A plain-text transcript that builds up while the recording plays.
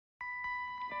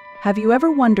Have you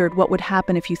ever wondered what would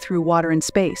happen if you threw water in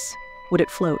space? Would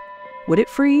it float? Would it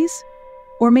freeze?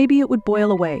 Or maybe it would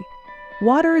boil away?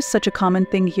 Water is such a common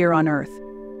thing here on Earth,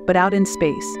 but out in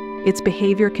space, its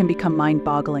behavior can become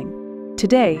mind-boggling.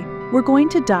 Today, we're going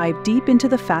to dive deep into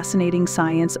the fascinating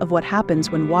science of what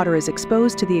happens when water is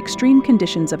exposed to the extreme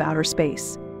conditions of outer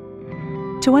space.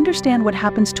 To understand what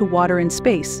happens to water in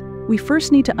space, we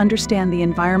first need to understand the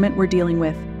environment we're dealing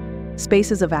with.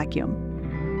 Space is a vacuum.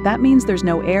 That means there's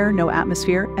no air, no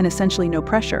atmosphere, and essentially no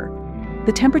pressure.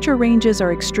 The temperature ranges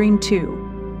are extreme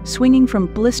too, swinging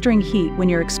from blistering heat when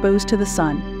you're exposed to the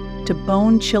sun to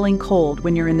bone-chilling cold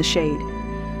when you're in the shade.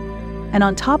 And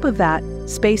on top of that,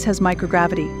 space has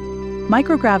microgravity.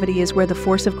 Microgravity is where the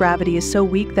force of gravity is so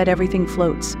weak that everything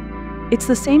floats. It's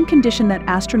the same condition that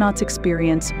astronauts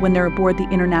experience when they're aboard the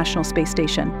International Space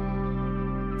Station.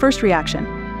 First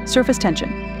reaction: surface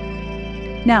tension.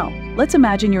 Now, let's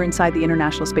imagine you're inside the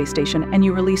International Space Station and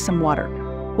you release some water.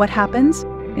 What happens?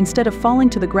 Instead of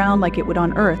falling to the ground like it would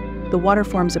on Earth, the water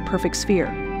forms a perfect sphere.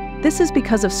 This is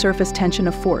because of surface tension,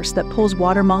 a force that pulls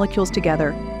water molecules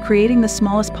together, creating the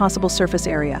smallest possible surface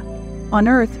area. On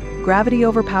Earth, gravity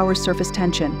overpowers surface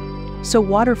tension, so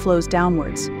water flows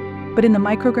downwards. But in the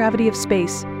microgravity of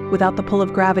space, without the pull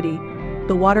of gravity,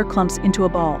 the water clumps into a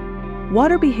ball.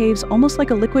 Water behaves almost like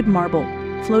a liquid marble,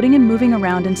 floating and moving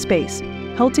around in space,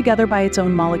 held together by its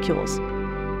own molecules.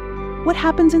 What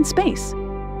happens in space?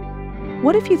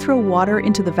 What if you throw water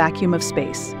into the vacuum of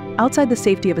space, outside the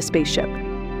safety of a spaceship?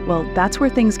 Well, that's where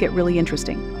things get really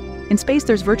interesting. In space,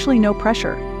 there's virtually no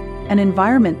pressure, an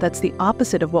environment that's the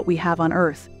opposite of what we have on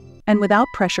Earth. And without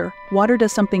pressure, water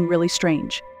does something really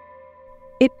strange.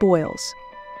 It boils.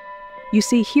 You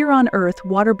see, here on Earth,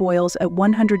 water boils at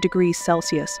 100 degrees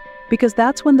Celsius, because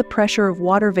that's when the pressure of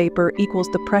water vapor equals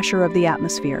the pressure of the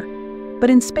atmosphere. But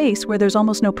in space, where there's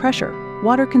almost no pressure,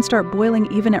 water can start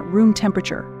boiling even at room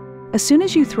temperature. As soon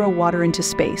as you throw water into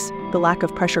space, the lack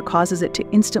of pressure causes it to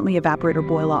instantly evaporate or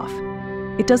boil off.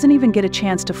 It doesn't even get a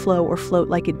chance to flow or float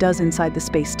like it does inside the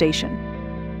space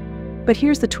station. But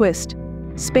here's the twist: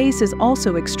 space is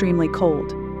also extremely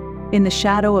cold. In the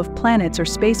shadow of planets or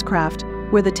spacecraft,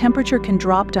 where the temperature can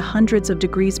drop to hundreds of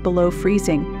degrees below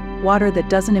freezing, water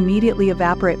that doesn't immediately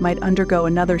evaporate might undergo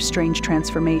another strange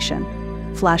transformation: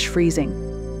 flash freezing.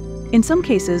 In some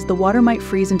cases, the water might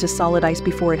freeze into solid ice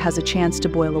before it has a chance to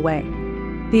boil away.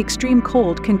 The extreme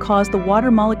cold can cause the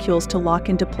water molecules to lock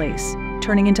into place,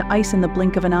 turning into ice in the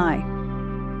blink of an eye.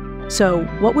 So,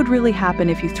 what would really happen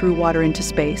if you threw water into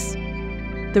space?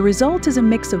 The result is a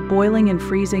mix of boiling and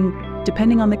freezing,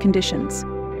 depending on the conditions.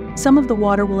 Some of the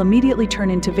water will immediately turn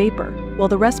into vapor, while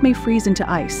the rest may freeze into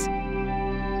ice.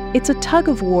 It's a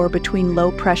tug-of-war between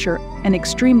low pressure and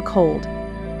extreme cold,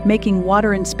 making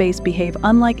water in space behave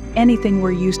unlike anything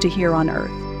we're used to here on Earth.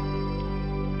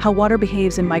 How water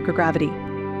behaves in microgravity.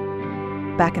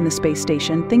 Back in the space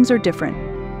station, things are different.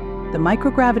 The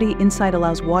microgravity inside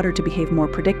allows water to behave more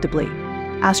predictably.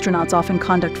 Astronauts often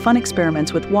conduct fun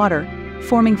experiments with water,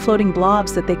 forming floating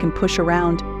blobs that they can push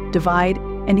around, divide,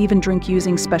 and even drink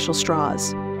using special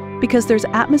straws. Because there's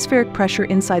atmospheric pressure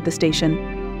inside the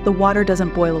station, the water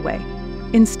doesn't boil away.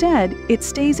 Instead, it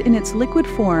stays in its liquid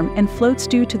form and floats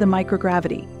due to the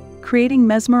microgravity, creating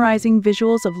mesmerizing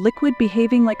visuals of liquid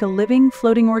behaving like a living,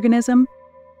 floating organism.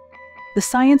 The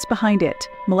science behind it: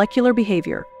 molecular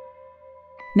behavior.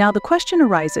 Now the question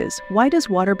arises, why does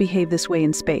water behave this way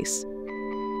in space?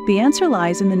 The answer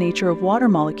lies in the nature of water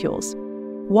molecules.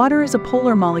 Water is a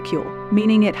polar molecule,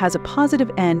 meaning it has a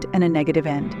positive end and a negative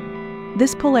end.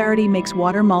 This polarity makes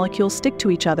water molecules stick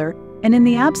to each other, and in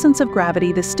the absence of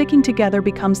gravity, the sticking together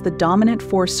becomes the dominant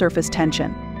force: surface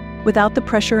tension. Without the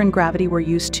pressure and gravity we're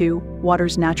used to,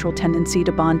 water's natural tendency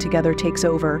to bond together takes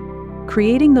over,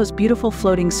 creating those beautiful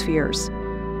floating spheres.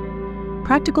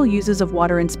 Practical uses of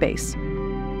water in space.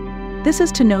 This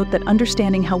is to note that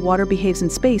understanding how water behaves in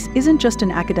space isn't just an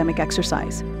academic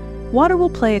exercise. Water will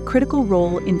play a critical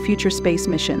role in future space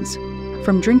missions,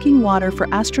 from drinking water for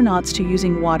astronauts to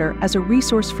using water as a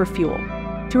resource for fuel.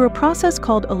 Through a process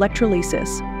called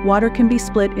electrolysis, water can be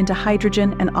split into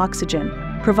hydrogen and oxygen,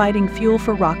 providing fuel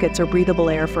for rockets or breathable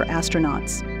air for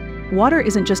astronauts. Water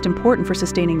isn't just important for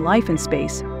sustaining life in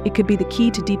space, it could be the key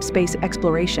to deep space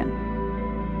exploration.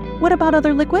 What about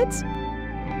other liquids?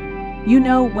 You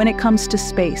know, when it comes to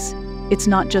space, it's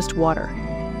not just water.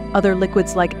 Other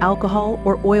liquids like alcohol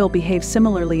or oil behave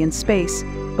similarly in space,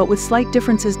 but with slight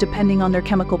differences depending on their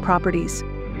chemical properties.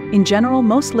 In general,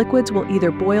 most liquids will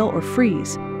either boil or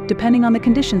freeze, depending on the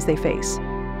conditions they face.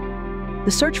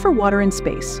 The search for water in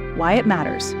space: why it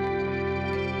matters.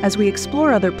 As we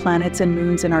explore other planets and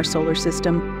moons in our solar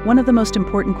system, one of the most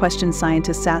important questions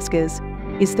scientists ask is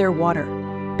Is there water?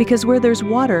 Because where there's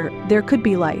water, there could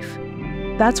be life.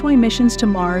 That's why missions to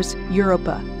Mars,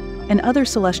 Europa, and other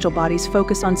celestial bodies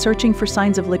focus on searching for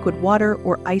signs of liquid water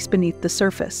or ice beneath the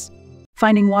surface.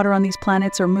 Finding water on these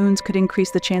planets or moons could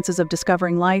increase the chances of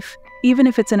discovering life, even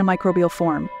if it's in a microbial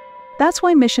form. That's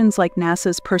why missions like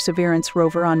NASA's Perseverance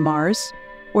rover on Mars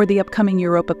or the upcoming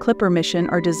Europa Clipper mission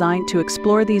are designed to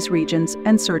explore these regions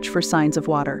and search for signs of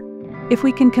water. If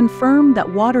we can confirm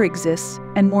that water exists,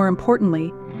 and more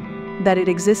importantly, that it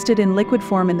existed in liquid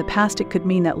form in the past, it could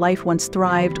mean that life once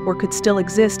thrived or could still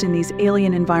exist in these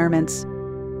alien environments.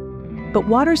 But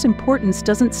water's importance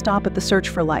doesn't stop at the search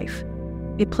for life.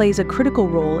 It plays a critical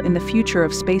role in the future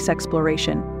of space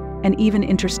exploration and even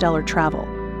interstellar travel.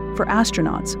 For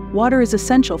astronauts, water is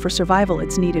essential for survival.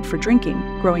 It's needed for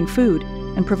drinking, growing food,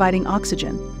 and providing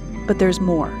oxygen. But there's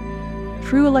more.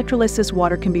 Through electrolysis,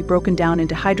 water can be broken down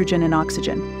into hydrogen and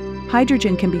oxygen.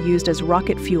 Hydrogen can be used as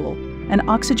rocket fuel, and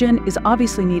oxygen is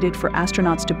obviously needed for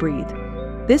astronauts to breathe.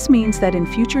 This means that in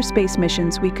future space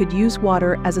missions, we could use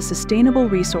water as a sustainable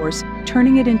resource,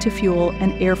 turning it into fuel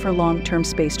and air for long-term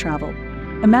space travel.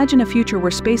 Imagine a future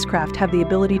where spacecraft have the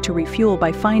ability to refuel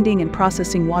by finding and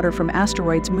processing water from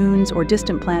asteroids, moons, or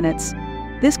distant planets.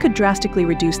 This could drastically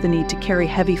reduce the need to carry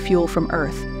heavy fuel from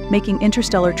Earth, making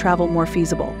interstellar travel more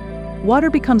feasible.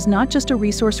 Water becomes not just a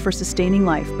resource for sustaining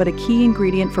life, but a key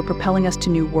ingredient for propelling us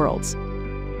to new worlds.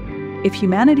 If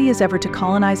humanity is ever to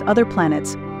colonize other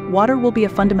planets, water will be a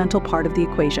fundamental part of the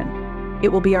equation.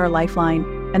 It will be our lifeline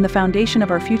and the foundation of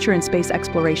our future in space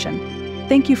exploration.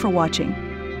 Thank you for watching.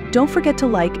 Don't forget to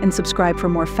like and subscribe for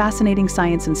more fascinating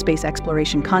science and space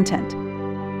exploration content.